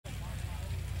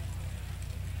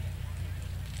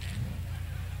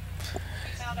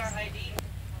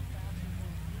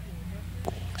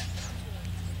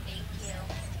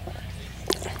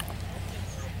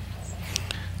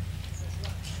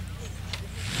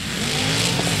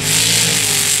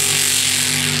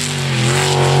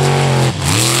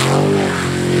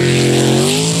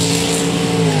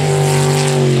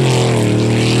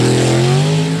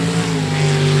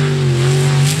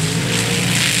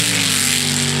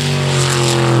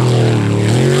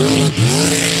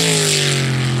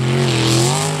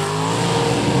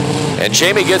And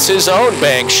Jamie gets his own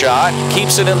bank shot,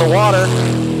 keeps it in the water.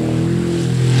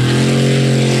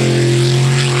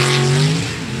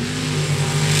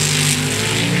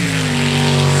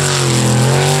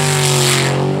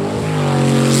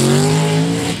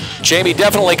 Jamie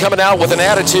definitely coming out with an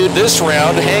attitude this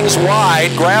round, hangs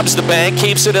wide, grabs the bank,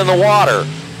 keeps it in the water.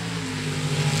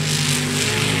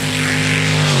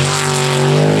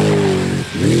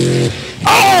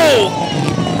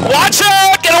 Oh! Watch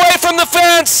out! Get away from the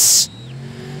fence!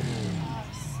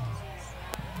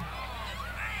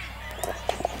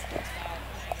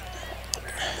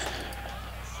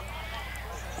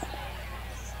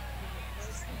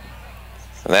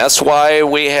 And that's why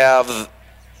we have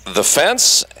the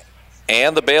fence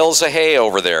and the bales of hay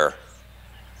over there.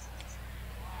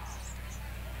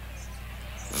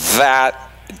 That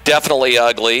definitely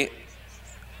ugly.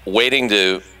 Waiting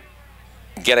to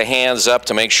get a hands up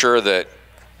to make sure that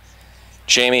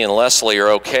Jamie and Leslie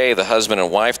are okay, the husband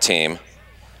and wife team.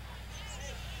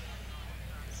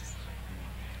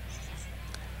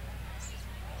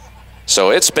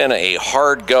 So it's been a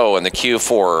hard go in the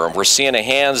Q4. We're seeing a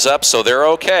hands up, so they're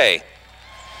okay.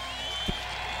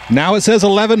 Now it says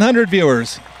 1,100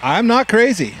 viewers. I'm not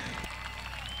crazy.